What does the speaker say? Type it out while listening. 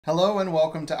Hello and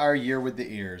welcome to our Year with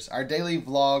the Ears, our daily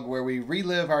vlog where we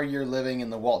relive our year living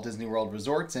in the Walt Disney World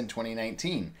resorts in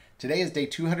 2019. Today is day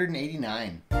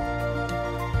 289.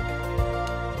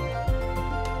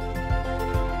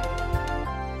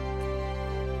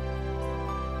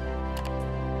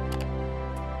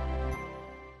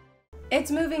 It's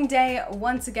moving day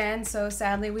once again, so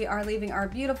sadly we are leaving our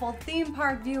beautiful theme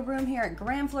park view room here at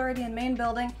Grand Floridian Main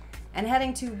Building and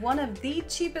heading to one of the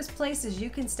cheapest places you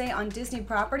can stay on Disney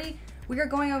property. We are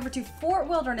going over to Fort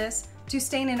Wilderness to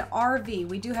stay in an RV.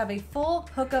 We do have a full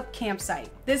hookup campsite.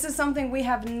 This is something we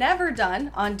have never done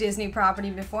on Disney property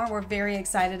before. We're very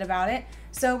excited about it.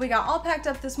 So we got all packed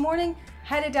up this morning,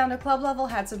 headed down to club level,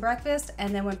 had some breakfast,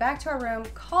 and then went back to our room,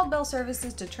 called Bell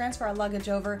Services to transfer our luggage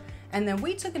over, and then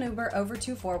we took an Uber over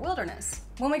to Fort Wilderness.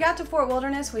 When we got to Fort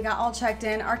Wilderness, we got all checked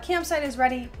in. Our campsite is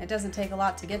ready. It doesn't take a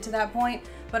lot to get to that point,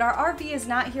 but our RV is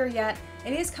not here yet.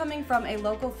 It is coming from a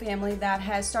local family that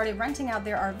has started renting out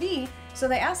their RV, so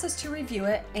they asked us to review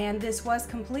it, and this was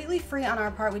completely free on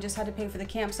our part. We just had to pay for the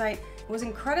campsite. It was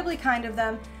incredibly kind of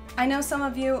them. I know some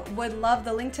of you would love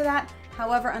the link to that.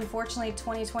 However, unfortunately,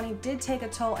 2020 did take a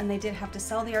toll and they did have to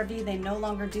sell the RV. They no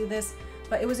longer do this,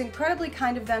 but it was incredibly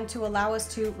kind of them to allow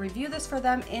us to review this for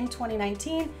them in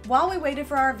 2019. While we waited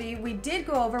for our RV, we did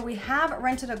go over, we have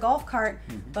rented a golf cart,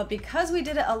 but because we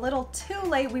did it a little too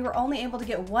late, we were only able to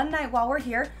get one night while we're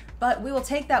here, but we will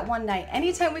take that one night.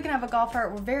 Anytime we can have a golf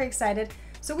cart, we're very excited.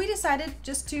 So we decided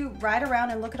just to ride around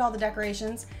and look at all the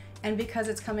decorations. And because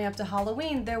it's coming up to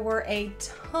Halloween, there were a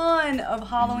ton of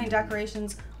Halloween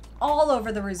decorations all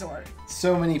over the resort.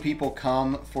 So many people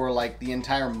come for like the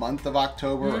entire month of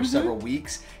October or several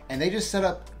weeks, and they just set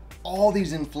up all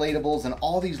these inflatables and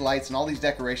all these lights and all these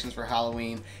decorations for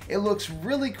Halloween. It looks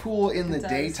really cool in the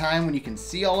daytime when you can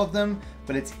see all of them,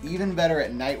 but it's even better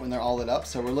at night when they're all lit up.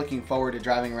 So we're looking forward to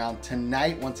driving around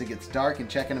tonight once it gets dark and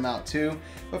checking them out too.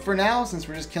 But for now, since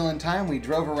we're just killing time, we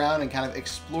drove around and kind of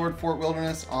explored Fort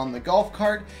Wilderness on the golf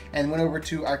cart and went over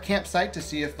to our campsite to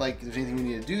see if there's anything we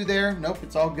need to do there. Nope,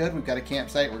 it's all good. We've got a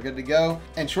campsite, we're good to go.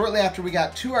 And shortly after we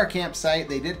got to our campsite,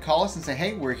 they did call us and say,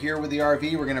 hey, we're here with the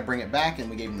RV, we're gonna bring it back, and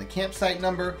we gave them the campsite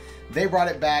number. They brought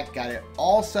it back, got it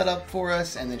all set up for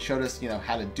us, and then showed us,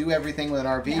 how to do everything with an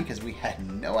RV because we had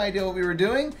no idea what we were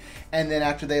doing. And then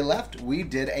after they left, we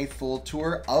did a full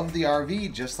tour of the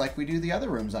RV, just like we do the other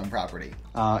rooms on property.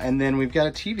 And then we've got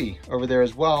a TV over there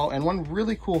as well. And one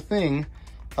really cool thing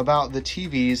about the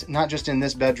TVs, not just in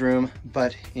this bedroom,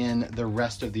 but in the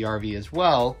rest of the RV as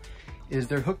well, is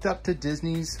they're hooked up to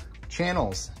Disney's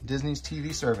channels, Disney's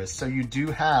TV service. So you do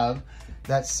have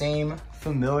that same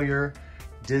familiar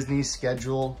Disney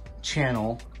schedule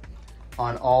channel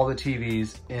on all the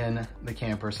TVs in the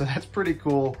camper. So that's pretty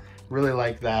cool. Really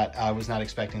like that. I was not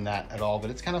expecting that at all, but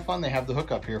it's kind of fun. They have the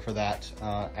hookup here for that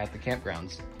at the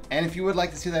campgrounds. And if you would like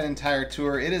to see that entire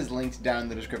tour, it is linked down in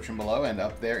the description below and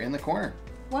up there in the corner.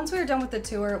 Once we were done with the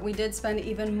tour, we did spend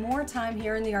even more time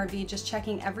here in the RV just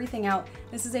checking everything out.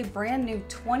 This is a brand new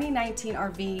 2019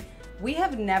 RV. We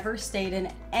have never stayed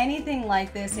in anything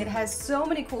like this. It has so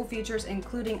many cool features,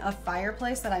 including a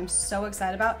fireplace that I'm so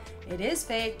excited about. It is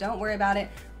fake, don't worry about it,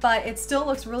 but it still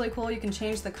looks really cool. You can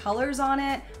change the colors on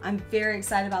it. I'm very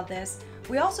excited about this.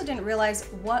 We also didn't realize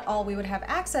what all we would have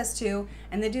access to,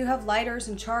 and they do have lighters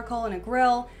and charcoal and a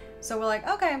grill. So we're like,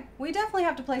 okay, we definitely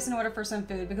have to place an order for some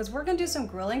food because we're gonna do some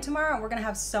grilling tomorrow and we're gonna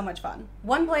have so much fun.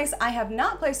 One place I have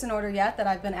not placed an order yet that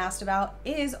I've been asked about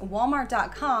is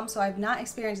Walmart.com, so I've not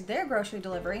experienced their grocery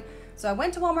delivery. So I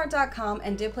went to Walmart.com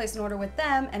and did place an order with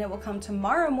them, and it will come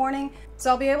tomorrow morning. So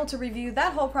I'll be able to review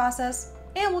that whole process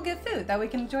and we'll get food that we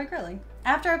can enjoy grilling.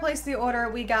 After I placed the order,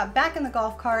 we got back in the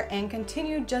golf cart and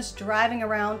continued just driving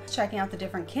around, checking out the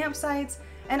different campsites,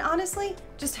 and honestly,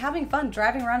 just having fun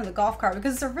driving around in the golf cart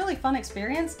because it's a really fun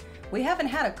experience. We haven't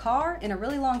had a car in a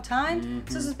really long time,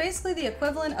 so this is basically the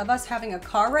equivalent of us having a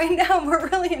car right now. We're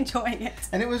really enjoying it.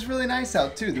 And it was really nice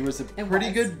out too. There was a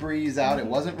pretty good breeze out. It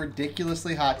wasn't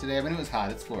ridiculously hot today. I mean, it was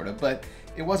hot, it's Florida, but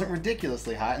it wasn't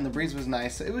ridiculously hot and the breeze was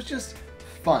nice. So it was just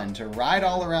fun to ride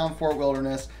all around Fort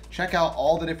Wilderness, check out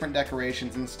all the different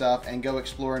decorations and stuff, and go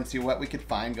explore and see what we could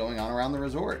find going on around the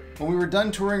resort. When we were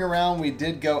done touring around, we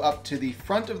did go up to the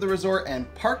front of the resort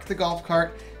and park the golf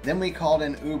cart. Then we called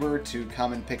an Uber to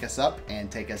come and pick us up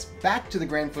and take us back to the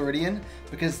Grand Floridian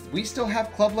because we still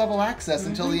have club level access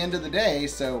until the end of the day.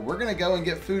 So we're gonna go and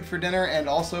get food for dinner and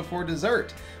also for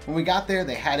dessert. When we got there,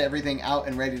 they had everything out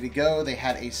and ready to go. They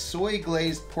had a soy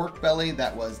glazed pork belly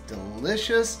that was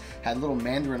delicious, had little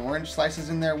mandarin orange slices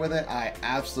in there with it. I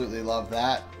absolutely absolutely love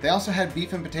that. They also had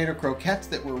beef and potato croquettes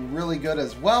that were really good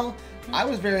as well. I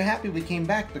was very happy we came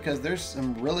back because there's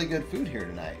some really good food here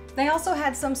tonight. They also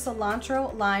had some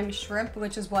cilantro lime shrimp,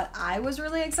 which is what I was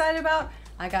really excited about.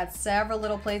 I got several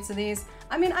little plates of these.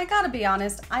 I mean, I gotta be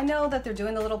honest, I know that they're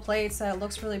doing the little plates, so it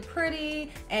looks really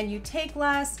pretty and you take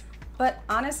less, but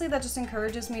honestly that just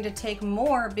encourages me to take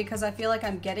more because I feel like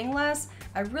I'm getting less.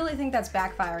 I really think that's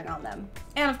backfiring on them.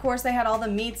 And of course they had all the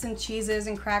meats and cheeses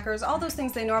and crackers, all those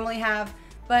things they normally have,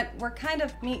 but we're kind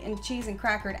of meat and cheese and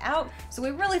crackered out, so we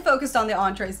really focused on the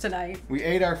entrees tonight. We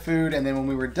ate our food, and then when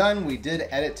we were done, we did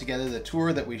edit together the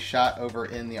tour that we shot over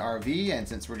in the RV, and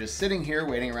since we're just sitting here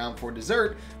waiting around for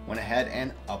dessert, went ahead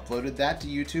and uploaded that to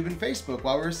YouTube and Facebook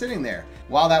while we were sitting there.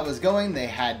 While that was going, they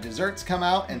had desserts come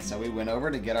out, and so we went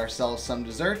over to get ourselves some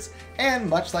desserts, and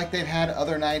much like they've had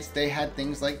other nights, they had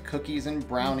things like cookies and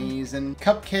brownies and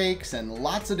cupcakes and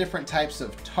lots of different types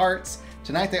of tarts.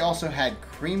 Tonight they also had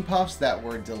cream puffs that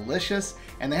were delicious,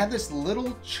 and they had this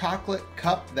little chocolate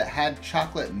cup that had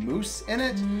chocolate mousse in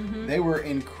it. They were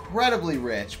incredibly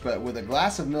rich, but with a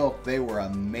glass of milk, they were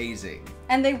amazing.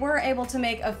 And they were able to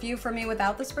make a few for me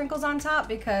without the sprinkles on top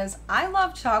because I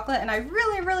love chocolate and I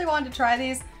really wanted to try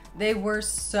these. They were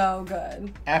so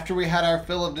good. After we had our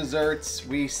fill of desserts,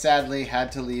 we sadly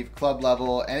had to leave club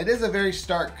level, and it is a very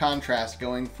stark contrast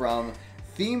going from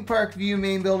Theme Park View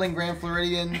Main Building Grand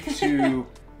Floridian to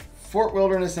Fort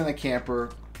Wilderness in a camper.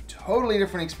 Totally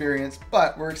different experience,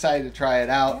 but we're excited to try it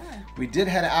out. Yeah. We did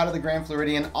head out of the Grand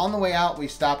Floridian. On the way out, we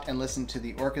stopped and listened to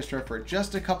the orchestra for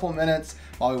just a couple minutes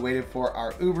while we waited for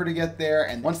our Uber to get there.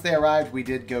 And once they arrived, we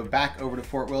did go back over to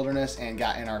Fort Wilderness and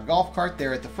got in our golf cart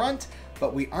there at the front.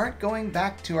 But we aren't going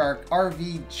back to our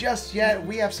RV just yet.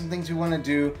 We have some things we want to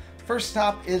do. First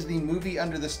stop is the movie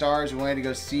Under the Stars. We wanted to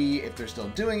go see if they're still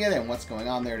doing it and what's going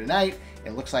on there tonight.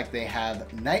 It looks like they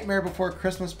have Nightmare Before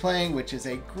Christmas playing, which is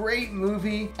a great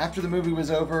movie. After the movie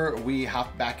was over, we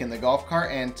hopped back in the golf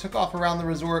cart and took off around the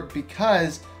resort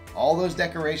because all those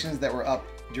decorations that were up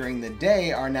during the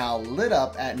day are now lit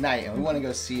up at night, and we want to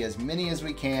go see as many as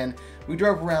we can. We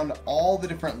drove around all the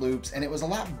different loops, and it was a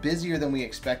lot busier than we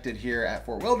expected here at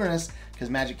Fort Wilderness because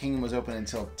Magic Kingdom was open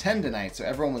until 10 tonight, so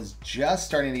everyone was just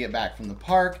starting to get back from the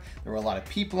park. There were a lot of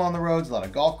people on the roads, a lot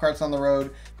of golf carts on the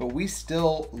road, but we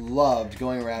still loved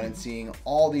going around and seeing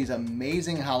all these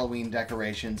amazing Halloween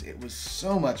decorations. It was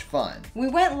so much fun. We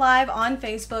went live on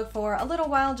Facebook for a little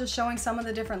while just showing some of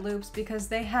the different loops because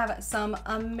they have some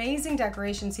amazing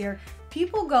decorations here.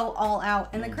 People go all out,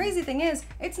 and the crazy thing is,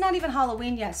 it's not even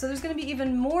Halloween yet, so there's going to be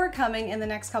even more coming in the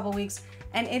next couple weeks,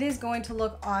 and it is going to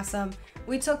look awesome.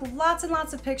 We took lots and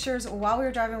lots of pictures while we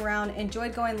were driving around,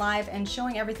 enjoyed going live and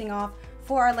showing everything off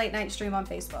for our late night stream on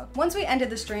Facebook. Once we ended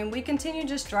the stream, we continued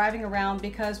just driving around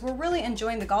because we're really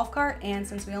enjoying the golf cart, and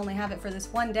since we only have it for this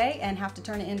one day and have to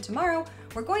turn it in tomorrow,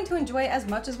 we're going to enjoy it as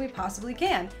much as we possibly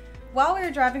can. While we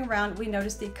were driving around, we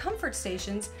noticed the comfort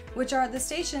stations, which are the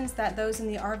stations that those in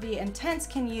the RV and tents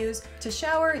can use to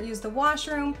shower, use the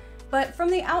washroom. But from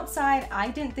the outside,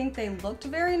 I didn't think they looked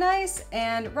very nice.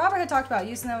 And Robert had talked about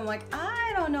using them. I'm like,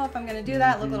 I don't know if I'm gonna do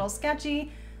that, look a little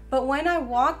sketchy. But when I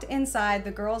walked inside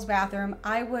the girls' bathroom,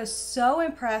 I was so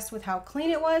impressed with how clean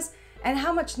it was and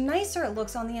how much nicer it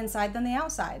looks on the inside than the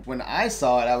outside. When I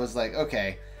saw it, I was like,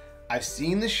 okay, I've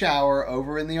seen the shower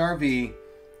over in the RV.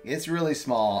 It's really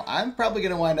small. I'm probably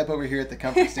going to wind up over here at the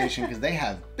comfort station because they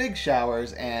have big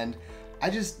showers, and I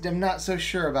just am not so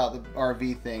sure about the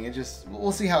RV thing.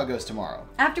 We'll see how it goes tomorrow.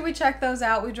 After we checked those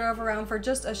out, we drove around for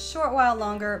just a short while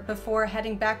longer before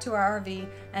heading back to our RV,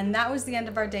 and that was the end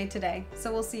of our day today.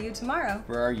 So we'll see you tomorrow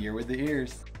For our Year with the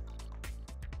Ears.